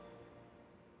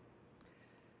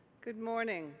Good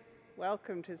morning.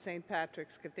 Welcome to St.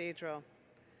 Patrick's Cathedral.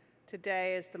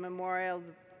 Today is the memorial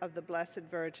of the Blessed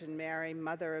Virgin Mary,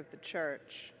 Mother of the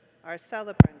Church. Our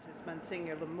celebrant is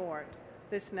Monsignor Lamort.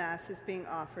 This Mass is being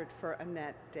offered for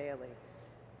Annette Daly.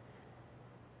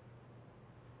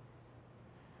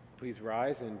 Please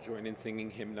rise and join in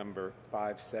singing hymn number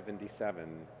 577,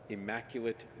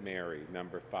 Immaculate Mary,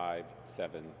 number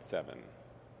 577.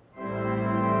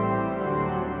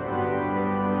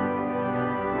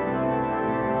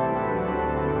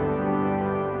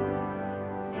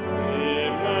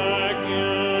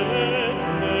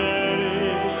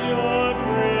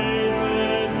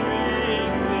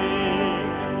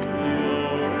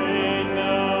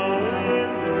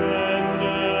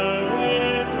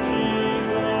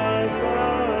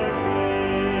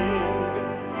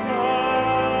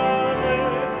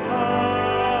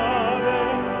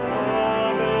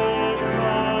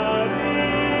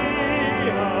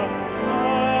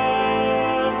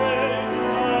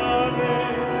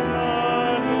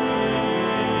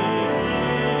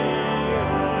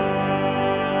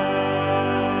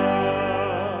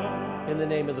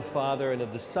 Father, and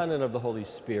of the Son, and of the Holy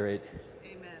Spirit.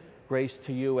 Amen. Grace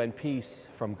to you and peace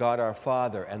from God our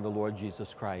Father and the Lord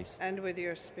Jesus Christ. And with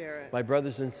your spirit. My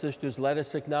brothers and sisters, let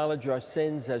us acknowledge our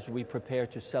sins as we prepare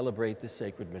to celebrate the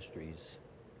sacred mysteries.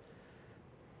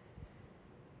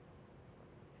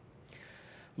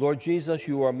 Lord Jesus,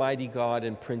 you are mighty God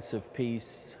and Prince of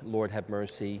Peace. Lord, have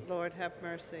mercy. Lord, have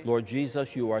mercy. Lord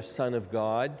Jesus, you are Son of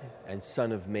God and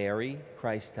Son of Mary.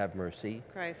 Christ, have mercy.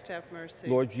 Christ, have mercy.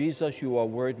 Lord Jesus, you are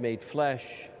Word made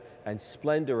flesh and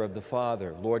splendor of the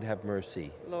Father. Lord, have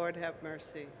mercy. Lord, have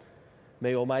mercy.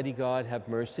 May Almighty God have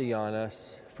mercy on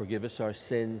us, forgive us our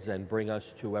sins, and bring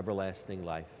us to everlasting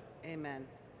life. Amen.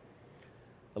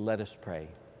 Let us pray.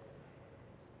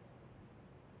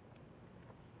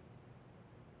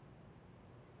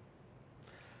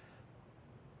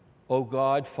 O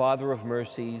God, Father of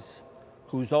mercies,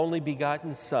 whose only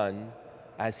begotten Son,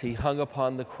 as he hung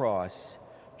upon the cross,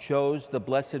 chose the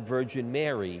Blessed Virgin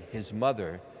Mary, his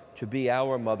mother, to be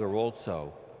our mother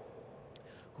also.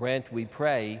 Grant, we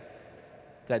pray,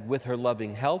 that with her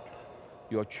loving help,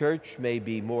 your church may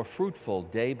be more fruitful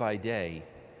day by day,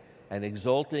 and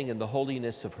exulting in the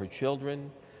holiness of her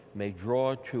children, may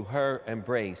draw to her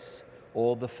embrace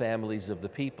all the families of the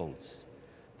peoples.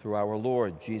 Through our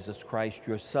Lord Jesus Christ,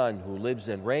 your Son, who lives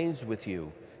and reigns with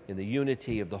you in the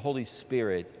unity of the Holy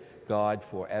Spirit, God,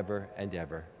 forever and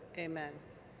ever. Amen.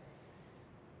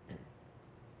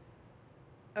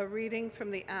 A reading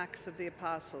from the Acts of the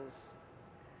Apostles.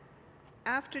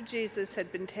 After Jesus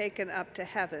had been taken up to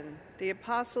heaven, the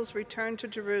apostles returned to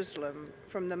Jerusalem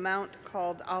from the mount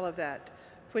called Olivet,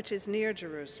 which is near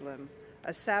Jerusalem,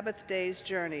 a Sabbath day's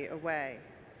journey away.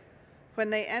 When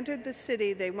they entered the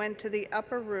city, they went to the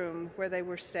upper room where they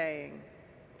were staying.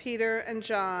 Peter and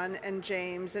John and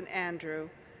James and Andrew,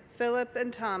 Philip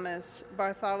and Thomas,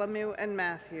 Bartholomew and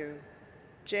Matthew,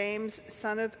 James,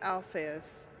 son of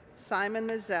Alphaeus, Simon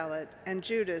the Zealot, and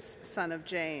Judas, son of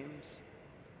James.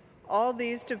 All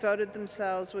these devoted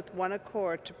themselves with one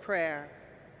accord to prayer,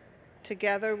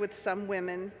 together with some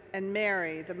women and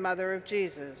Mary, the mother of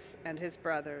Jesus, and his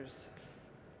brothers.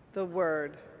 The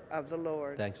word of the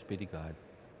Lord. Thanks be to God.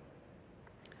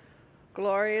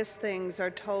 Glorious things are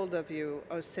told of you,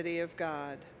 O city of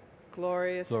God.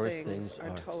 Glorious things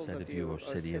are told of you, O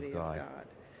city of God.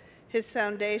 His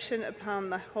foundation upon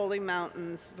the holy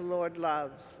mountains the Lord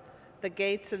loves, the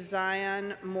gates of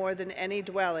Zion more than any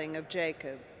dwelling of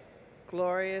Jacob.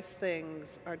 Glorious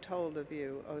things are told of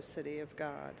you, O city of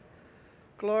God.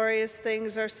 Glorious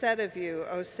things are said of you,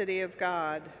 O city of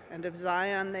God, and of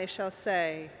Zion they shall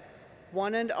say,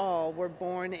 one and all were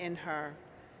born in her,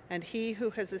 and he who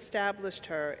has established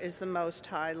her is the Most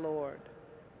High Lord.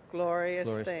 Glorious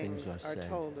things are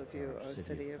told of you, O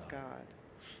city of God.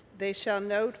 They shall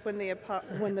note when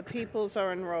the peoples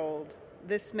are enrolled,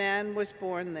 this man was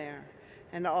born there,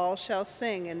 and all shall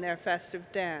sing in their festive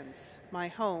dance, my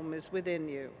home is within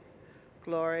you.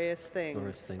 Glorious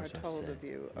things are told of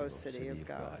you, O city of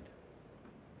God.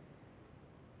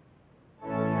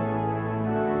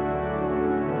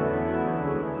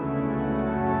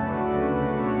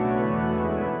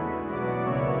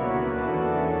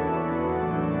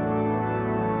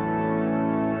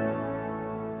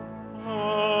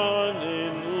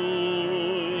 Alleluia.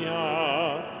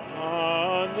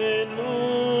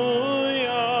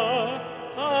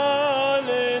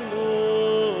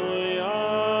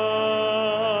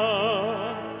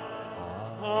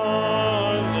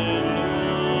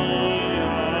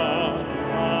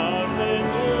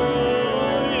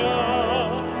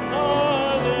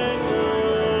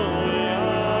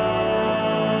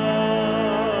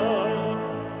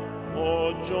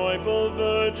 joyful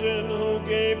Virgin who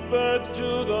gave birth to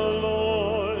the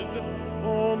Lord.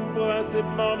 O blessed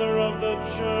Mother of the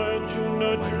Church, who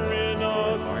nurture in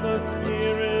us the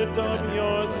Spirit of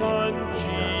your Son,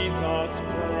 Jesus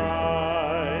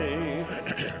Christ.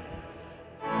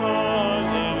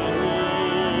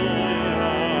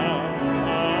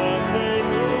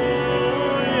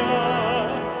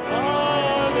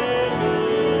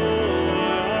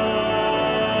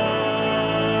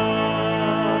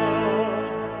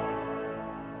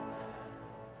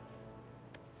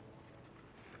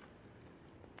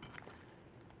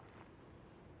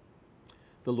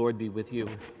 The Lord be with you.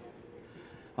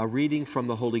 A reading from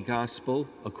the Holy Gospel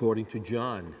according to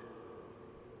John.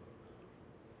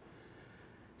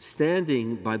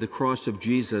 Standing by the cross of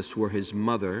Jesus were his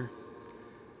mother's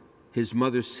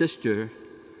sister,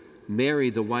 Mary,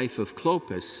 the wife of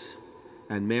Clopas,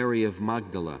 and Mary of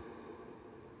Magdala.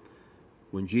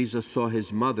 When Jesus saw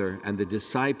his mother and the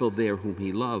disciple there whom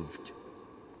he loved,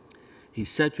 he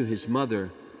said to his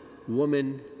mother,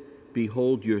 "Woman,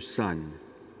 behold your son."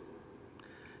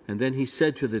 And then he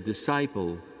said to the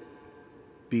disciple,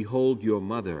 "Behold your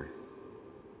mother."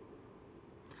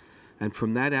 And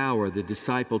from that hour the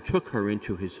disciple took her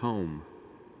into his home.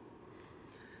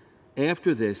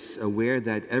 After this, aware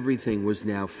that everything was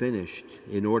now finished,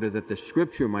 in order that the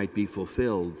scripture might be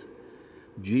fulfilled,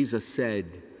 Jesus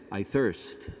said, "I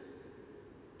thirst."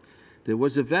 There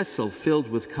was a vessel filled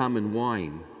with common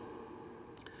wine.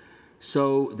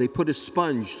 So they put a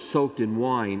sponge soaked in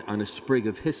wine on a sprig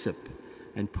of hyssop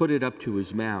and put it up to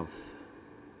his mouth.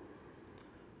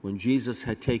 When Jesus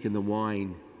had taken the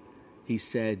wine, he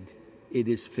said, "It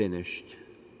is finished."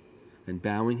 And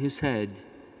bowing his head,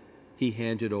 he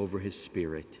handed over his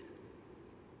spirit.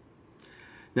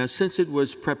 Now, since it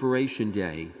was preparation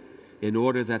day, in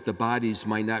order that the bodies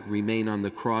might not remain on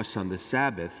the cross on the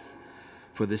Sabbath,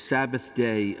 for the Sabbath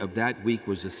day of that week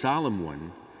was a solemn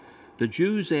one, the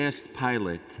Jews asked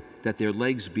Pilate that their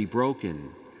legs be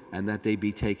broken and that they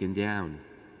be taken down.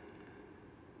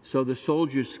 So the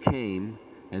soldiers came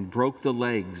and broke the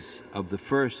legs of the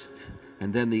first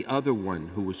and then the other one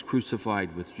who was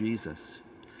crucified with Jesus.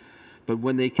 But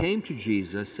when they came to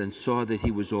Jesus and saw that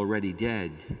he was already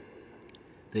dead,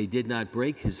 they did not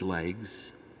break his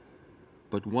legs,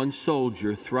 but one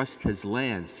soldier thrust his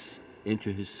lance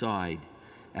into his side,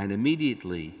 and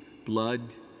immediately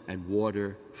blood and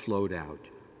water flowed out.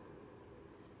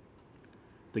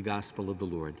 The Gospel of the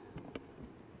Lord.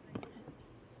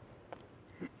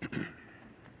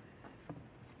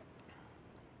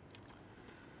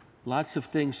 Lots of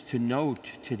things to note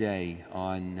today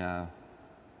on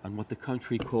what the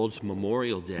country calls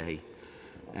Memorial Day,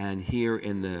 and here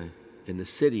in the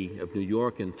city of New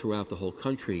York and throughout the whole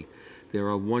country, there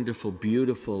are wonderful,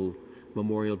 beautiful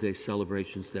Memorial Day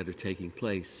celebrations that are taking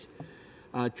place.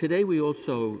 Today we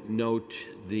also note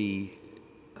the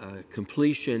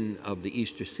completion of the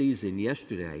Easter season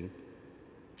yesterday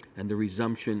and the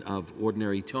resumption of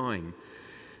ordinary time.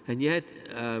 And yet,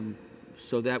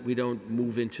 so that we don't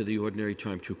move into the ordinary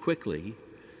time too quickly,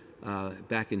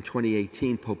 back in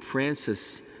 2018, Pope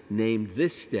Francis named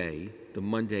this day, the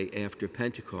Monday after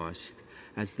Pentecost,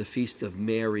 as the Feast of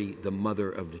Mary, the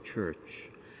Mother of the Church.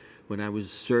 When I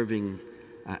was serving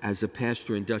as a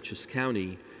pastor in Dutchess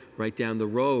County, right down the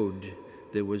road,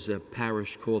 there was a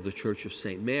parish called the Church of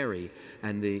St. Mary,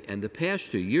 and the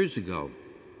pastor years ago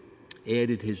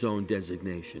added his own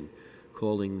designation,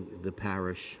 calling the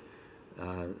parish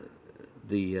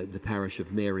the parish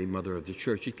of Mary, Mother of the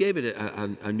Church. It gave it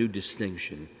a new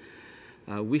distinction.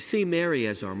 We see Mary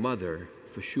as our mother,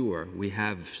 for sure. We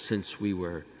have since we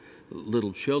were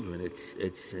little children.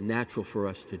 It's natural for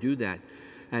us to do that.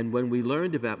 And when we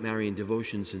learned about Marian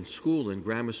devotions in school, in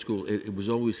grammar school, it was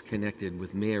always connected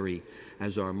with Mary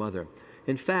as our mother.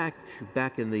 In fact,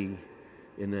 back in the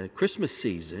Christmas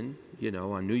season,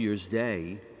 on New Year's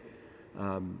Day,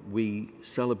 we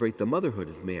celebrate the motherhood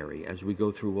of Mary as we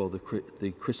go through all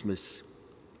the Christmas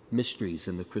mysteries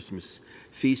and the Christmas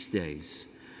feast days.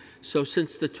 So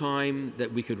since the time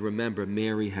that we could remember,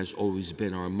 Mary has always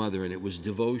been our mother, and it was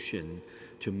devotion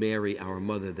to Mary, our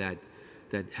mother, that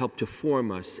helped to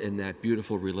form us in that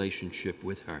beautiful relationship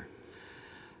with her.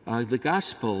 The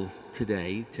gospel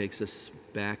today takes us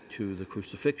back to the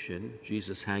crucifixion,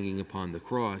 Jesus hanging upon the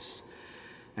cross,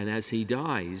 and as he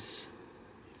dies,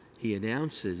 he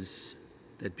announces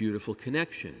that beautiful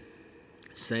connection,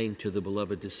 saying to the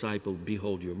beloved disciple,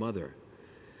 "Behold your mother,"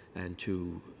 and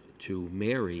to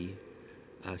Mary,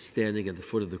 standing at the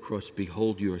foot of the cross,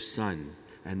 "Behold your son."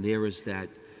 And there is that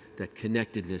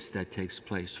connectedness that takes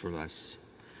place for us.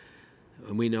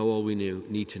 And we know all we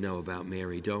need to know about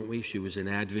Mary, don't we? She was an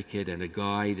advocate and a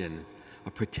guide and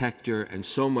a protector, and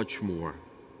so much more.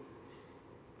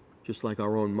 Just like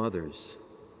our own mothers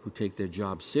who take their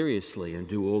job seriously and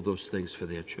do all those things for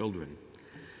their children.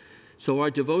 So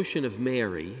our devotion of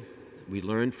Mary, we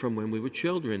learned from when we were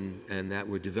children and that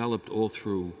were developed all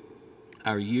through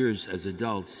our years as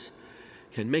adults,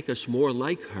 can make us more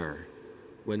like her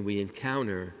when we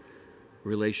encounter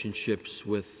relationships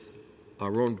with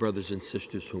our own brothers and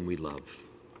sisters whom we love.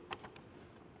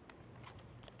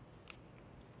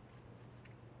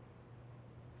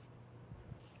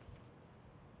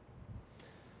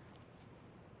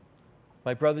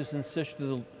 My brothers and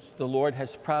sisters, the Lord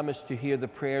has promised to hear the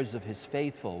prayers of his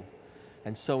faithful,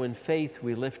 and so in faith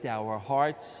we lift our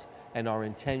hearts and our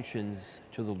intentions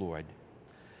to the Lord.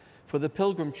 For the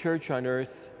Pilgrim Church on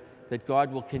earth, that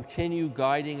God will continue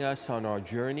guiding us on our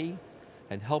journey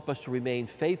and help us to remain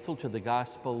faithful to the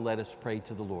gospel, let us pray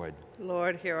to the Lord.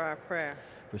 Lord, hear our prayer.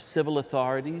 For civil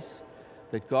authorities,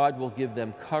 that God will give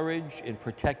them courage in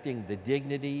protecting the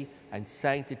dignity and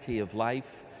sanctity of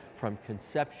life from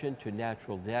conception to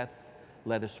natural death,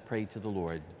 let us pray to the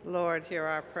Lord. Lord, hear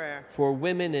our prayer. For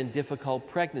women in difficult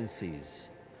pregnancies,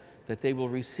 that they will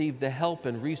receive the help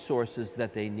and resources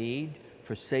that they need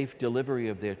for safe delivery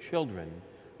of their children,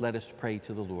 let us pray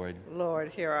to the Lord.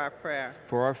 Lord, hear our prayer.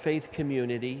 For our faith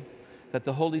community, that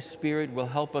the Holy Spirit will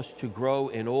help us to grow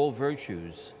in all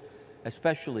virtues,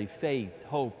 especially faith,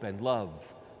 hope, and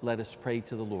love, let us pray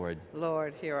to the Lord.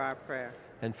 Lord, hear our prayer.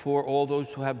 And for all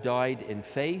those who have died in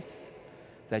faith,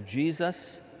 that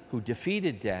Jesus, who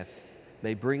defeated death,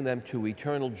 may bring them to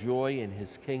eternal joy in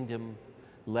his kingdom,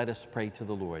 let us pray to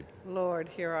the Lord. Lord,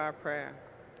 hear our prayer.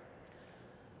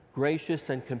 Gracious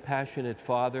and compassionate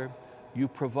Father, you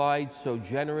provide so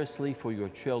generously for your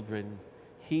children.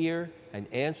 Hear and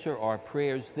answer our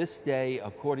prayers this day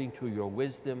according to your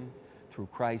wisdom, through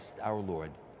Christ our Lord.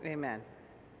 Amen.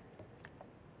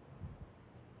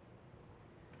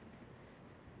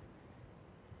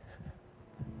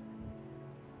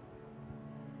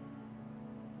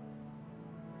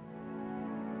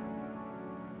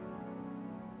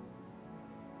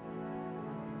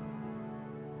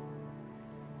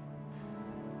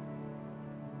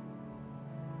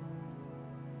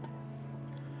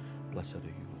 Blessed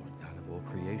are you, Lord God of all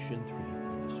creation. Through your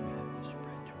goodness we have this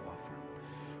bread to offer,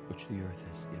 which the earth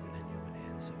has given and human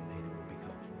hands have made. It will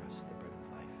become for us the bread of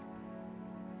life.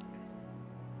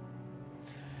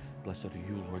 Blessed are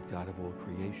you, Lord God of all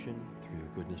creation. Through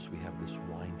your goodness we have this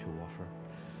wine to offer,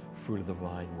 fruit of the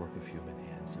vine, work of human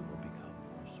hands. It will become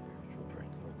our spiritual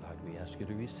drink. Lord God, we ask you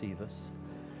to receive us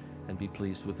and be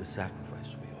pleased with the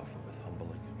sacrifice we offer with humble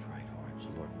and contrite hearts.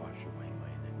 Lord, wash away my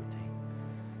iniquity.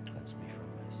 Cleanse me from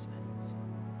my sins.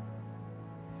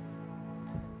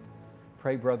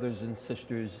 Pray, brothers and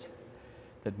sisters,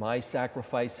 that my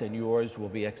sacrifice and yours will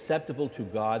be acceptable to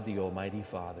God, the Almighty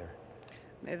Father.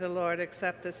 May the Lord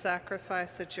accept the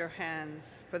sacrifice at your hands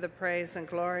for the praise and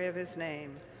glory of his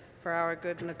name, for our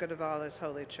good and the good of all his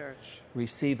holy church.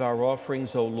 Receive our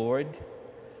offerings, O Lord,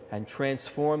 and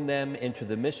transform them into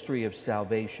the mystery of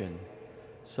salvation,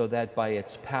 so that by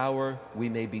its power we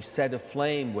may be set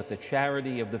aflame with the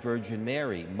charity of the Virgin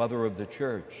Mary, Mother of the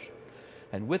Church,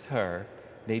 and with her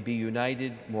may be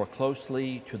united more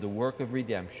closely to the work of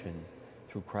redemption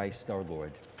through Christ our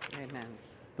Lord. Amen.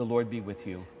 The Lord be with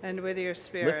you. And with your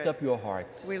spirit. Lift up your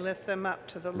hearts. We lift them up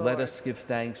to the Lord. Let us give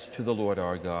thanks to the Lord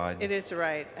our God. It is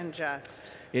right and just.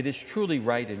 It is truly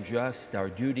right and just, our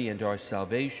duty and our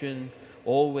salvation,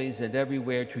 always and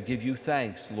everywhere to give you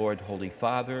thanks, Lord, Holy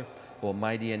Father,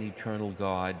 Almighty and eternal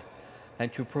God,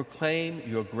 and to proclaim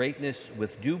your greatness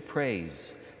with due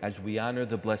praise as we honor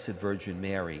the Blessed Virgin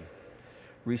Mary.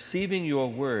 Receiving your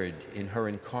word in her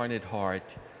incarnate heart,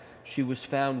 she was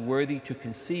found worthy to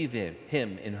conceive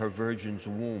him in her virgin's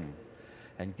womb,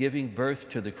 and giving birth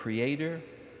to the Creator,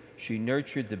 she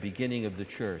nurtured the beginning of the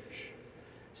Church.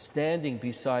 Standing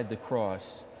beside the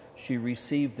cross, she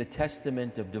received the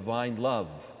testament of divine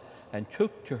love and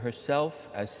took to herself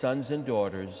as sons and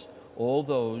daughters all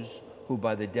those who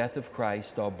by the death of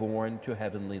Christ are born to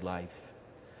heavenly life.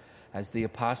 As the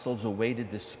apostles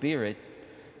awaited the Spirit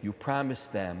you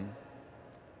promised them,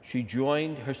 she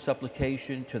joined her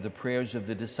supplication to the prayers of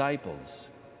the disciples,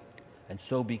 and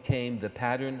so became the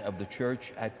pattern of the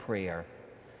Church at prayer.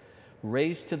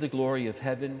 Raised to the glory of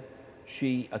heaven,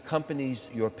 she accompanies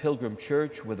your pilgrim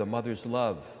Church with a mother's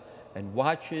love and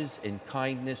watches in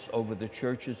kindness over the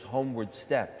Church's homeward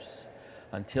steps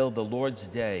until the Lord's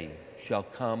day shall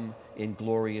come in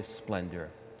glorious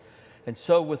splendor. And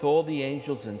so with all the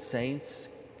angels and saints,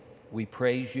 we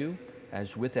praise you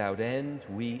as without end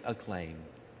we acclaim.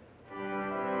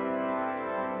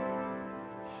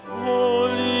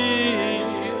 Holy,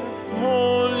 holy.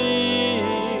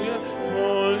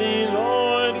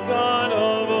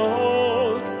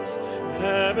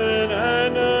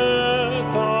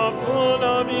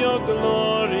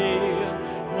 glory.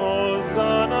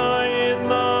 Hosanna in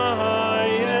the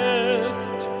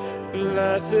highest.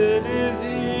 Blessed is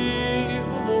he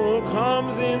who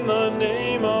comes in the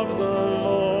name of the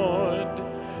Lord.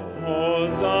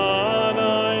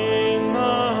 Hosanna in the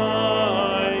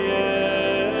highest.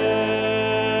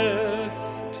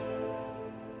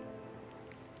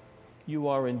 You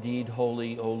are indeed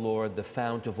holy, O Lord, the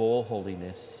fount of all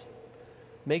holiness.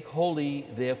 Make holy,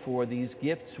 therefore, these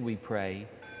gifts, we pray,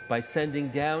 by sending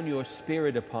down your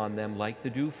Spirit upon them like the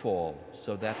dewfall,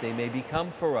 so that they may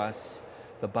become for us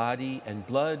the body and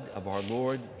blood of our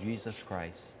Lord Jesus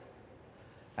Christ.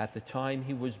 At the time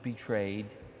he was betrayed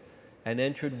and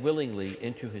entered willingly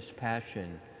into his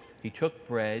passion, he took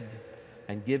bread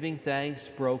and, giving thanks,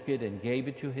 broke it and gave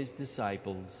it to his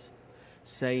disciples,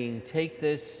 saying, "Take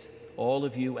this, all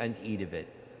of you, and eat of it,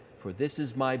 for this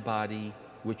is my body,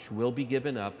 which will be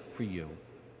given up for you."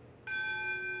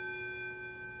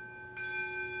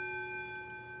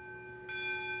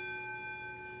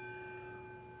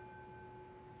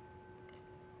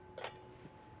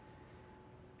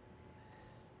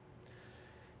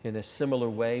 In a similar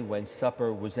way, when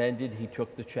supper was ended, he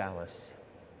took the chalice,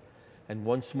 and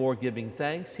once more giving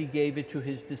thanks, he gave it to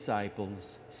his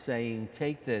disciples, saying,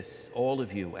 "Take this, all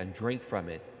of you, and drink from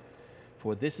it,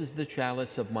 for this is the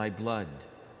chalice of my blood,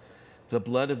 the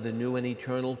blood of the new and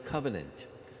eternal covenant,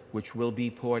 which will be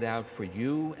poured out for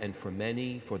you and for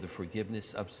many for the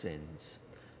forgiveness of sins.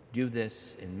 Do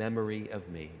this in memory of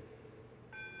me."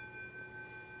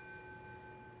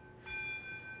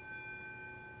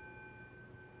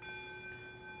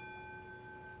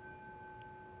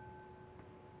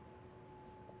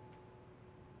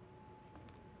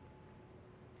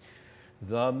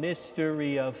 The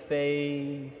mystery of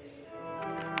faith.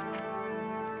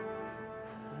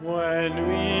 When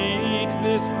we eat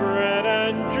this bread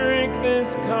and drink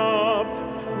this cup,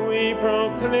 we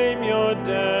proclaim your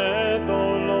death,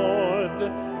 O Lord,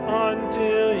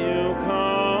 until you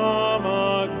come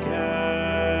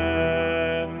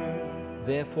again.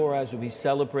 Therefore, as we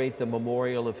celebrate the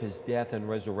memorial of his death and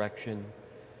resurrection,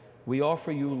 we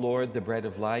offer you, Lord, the bread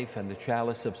of life and the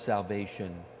chalice of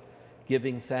salvation,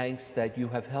 giving thanks that you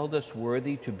have held us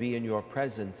worthy to be in your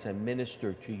presence and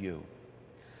minister to you.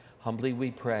 Humbly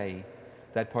we pray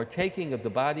that, partaking of the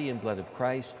body and blood of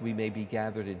Christ, we may be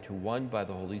gathered into one by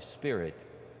the Holy Spirit.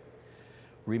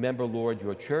 Remember, Lord,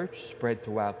 your church spread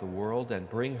throughout the world and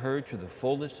bring her to the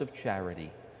fullness of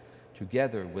charity,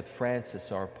 together with Francis,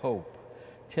 our Pope,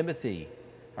 Timothy,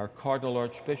 our Cardinal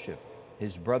Archbishop,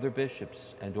 his brother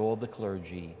bishops, and all the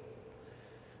clergy.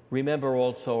 Remember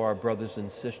also our brothers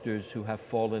and sisters who have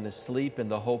fallen asleep in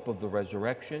the hope of the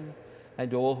resurrection,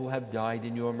 and all who have died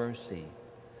in your mercy.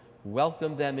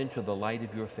 Welcome them into the light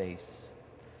of your face.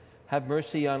 Have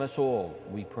mercy on us all,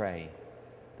 we pray,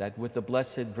 that with the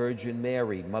Blessed Virgin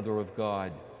Mary, Mother of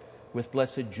God, with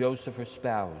blessed Joseph, her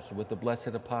spouse, with the blessed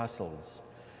apostles,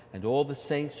 and all the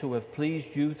saints who have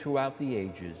pleased you throughout the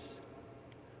ages,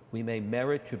 we may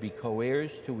merit to be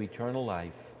co-heirs to eternal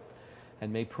life,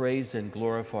 and may praise and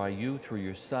glorify you through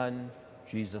your Son,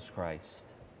 Jesus Christ.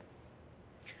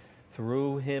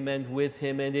 Through him and with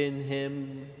him and in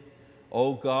him,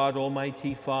 O God,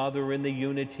 Almighty Father, in the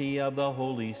unity of the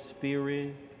Holy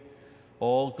Spirit,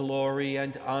 all glory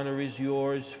and honor is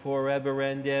yours forever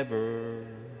and ever.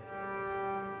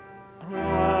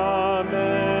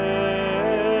 Amen.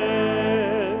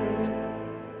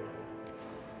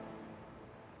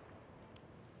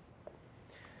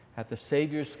 At the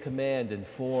Savior's command,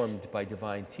 informed by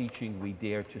divine teaching, we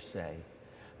dare to say,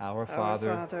 Our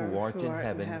Father, who art in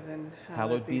heaven,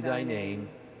 hallowed be thy name.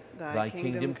 Thy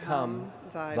kingdom come,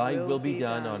 thy will be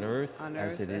done on earth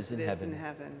as it is in heaven.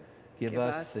 Give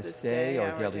us this day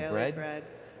our daily bread,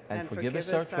 and forgive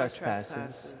us our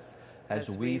trespasses, as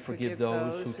we forgive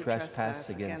those who trespass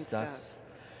against us.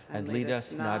 And lead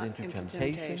us not into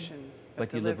temptation, but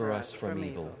deliver us from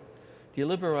evil.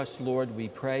 Deliver us, Lord, we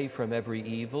pray, from every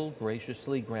evil.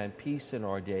 Graciously grant peace in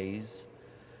our days,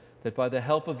 that by the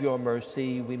help of your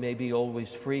mercy we may be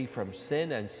always free from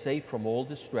sin and safe from all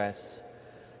distress,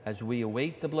 as we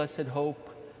await the blessed hope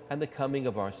and the coming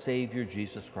of our Savior,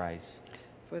 Jesus Christ.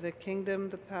 For the kingdom,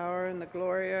 the power, and the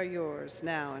glory are yours,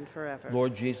 now and forever.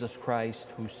 Lord Jesus Christ,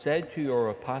 who said to your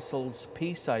apostles,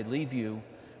 "Peace I leave you,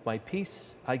 my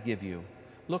peace I give you,"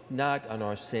 look not on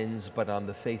our sins, but on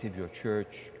the faith of your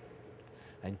church,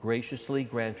 and graciously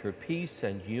grant her peace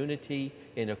and unity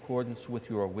in accordance with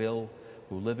your will,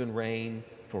 who live and reign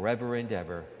forever and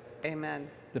ever. Amen.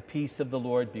 The peace of the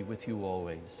Lord be with you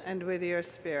always. And with your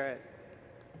spirit.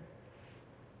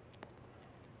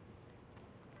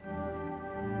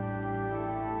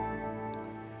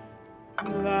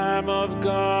 Lamb of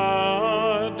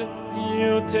God,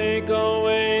 you take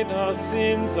away the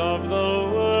sins of the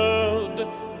world.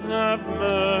 Have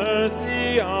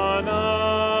mercy on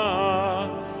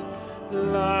us.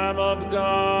 Lamb of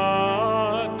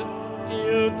God,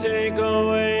 you take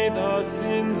away the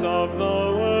sins of the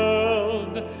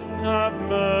world. Have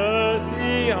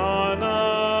mercy on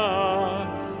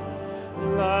us.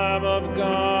 Lamb of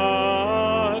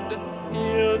God,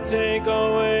 you take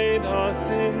away the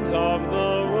sins of the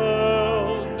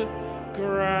world.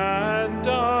 Grant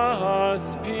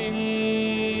us peace.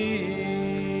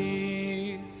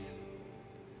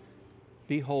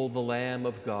 Behold the Lamb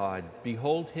of God.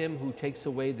 Behold him who takes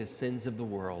away the sins of the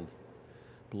world.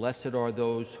 Blessed are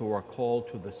those who are called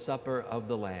to the supper of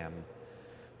the Lamb.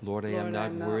 Lord, I am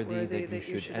not worthy that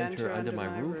you should enter under my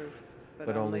roof,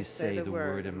 but only say the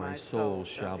word, and my soul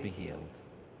shall be healed.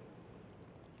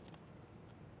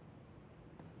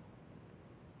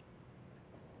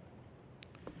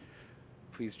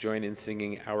 Please join in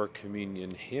singing our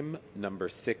communion hymn, number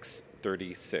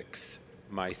 636.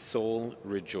 My soul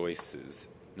rejoices,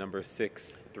 number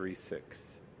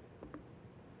 636.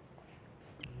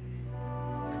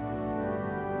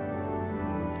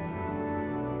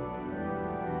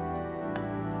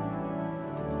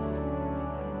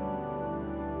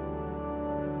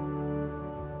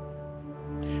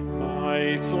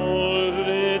 My soul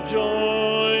rejoices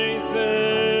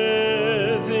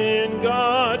in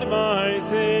God, my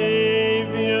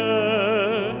Savior.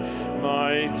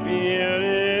 My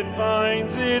spirit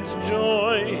finds its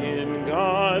joy in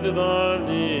God, the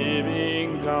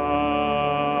living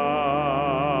God.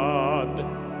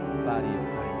 Body of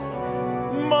Christ.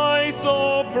 My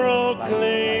soul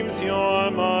proclaims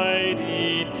your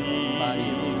mighty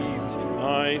deeds.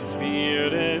 My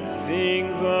spirit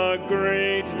sings the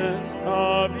greatness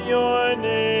of your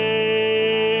name.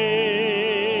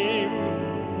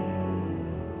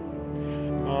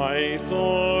 My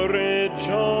soul rejoices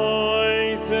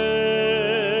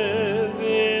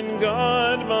in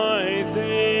God, my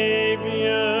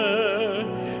Savior.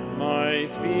 My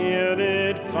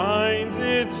spirit finds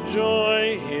its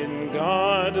joy in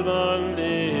God, the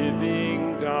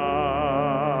living God.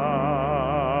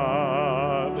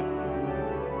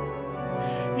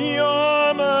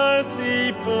 Your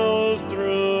mercy flows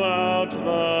throughout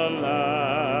the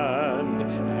land,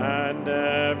 and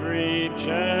every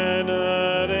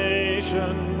generation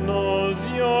knows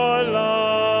your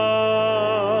love.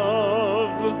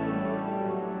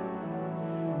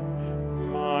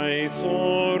 My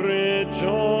soul rejoices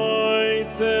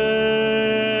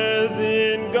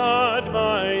in God,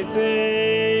 my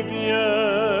Savior.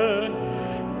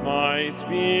 My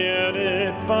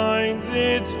spirit finds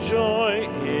its joy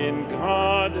in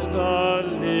God, the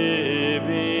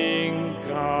living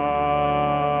God.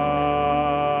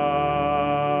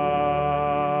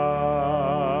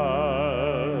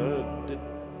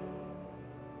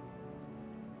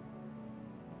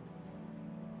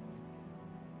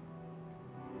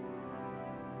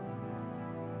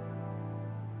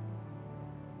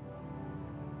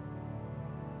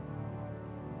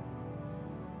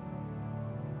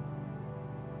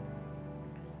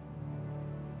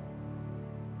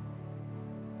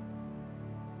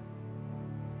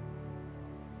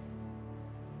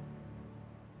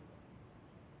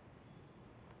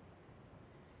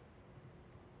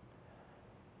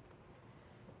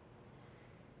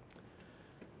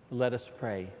 Let us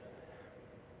pray.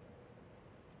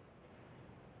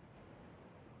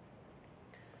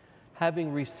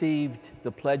 Having received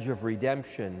the pledge of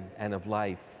redemption and of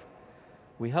life,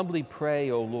 we humbly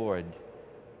pray, O Lord,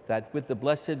 that with the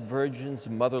Blessed Virgin's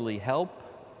motherly help,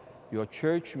 your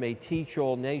Church may teach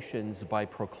all nations by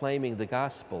proclaiming the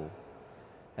gospel,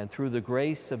 and through the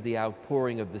grace of the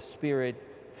outpouring of the Spirit,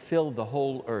 fill the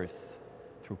whole earth,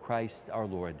 through Christ our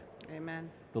Lord. Amen.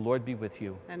 The Lord be with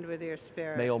you. And with your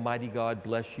spirit. May Almighty God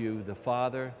bless you, the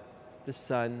Father, the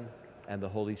Son, and the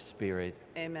Holy Spirit.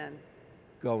 Amen.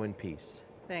 Go in peace.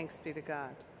 Thanks be to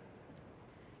God.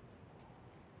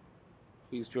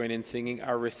 Please join in singing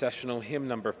our recessional hymn,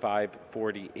 number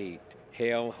 548.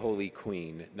 Hail, Holy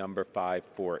Queen, number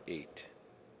 548.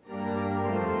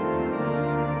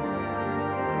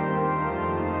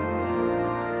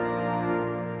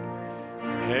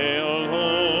 Hail,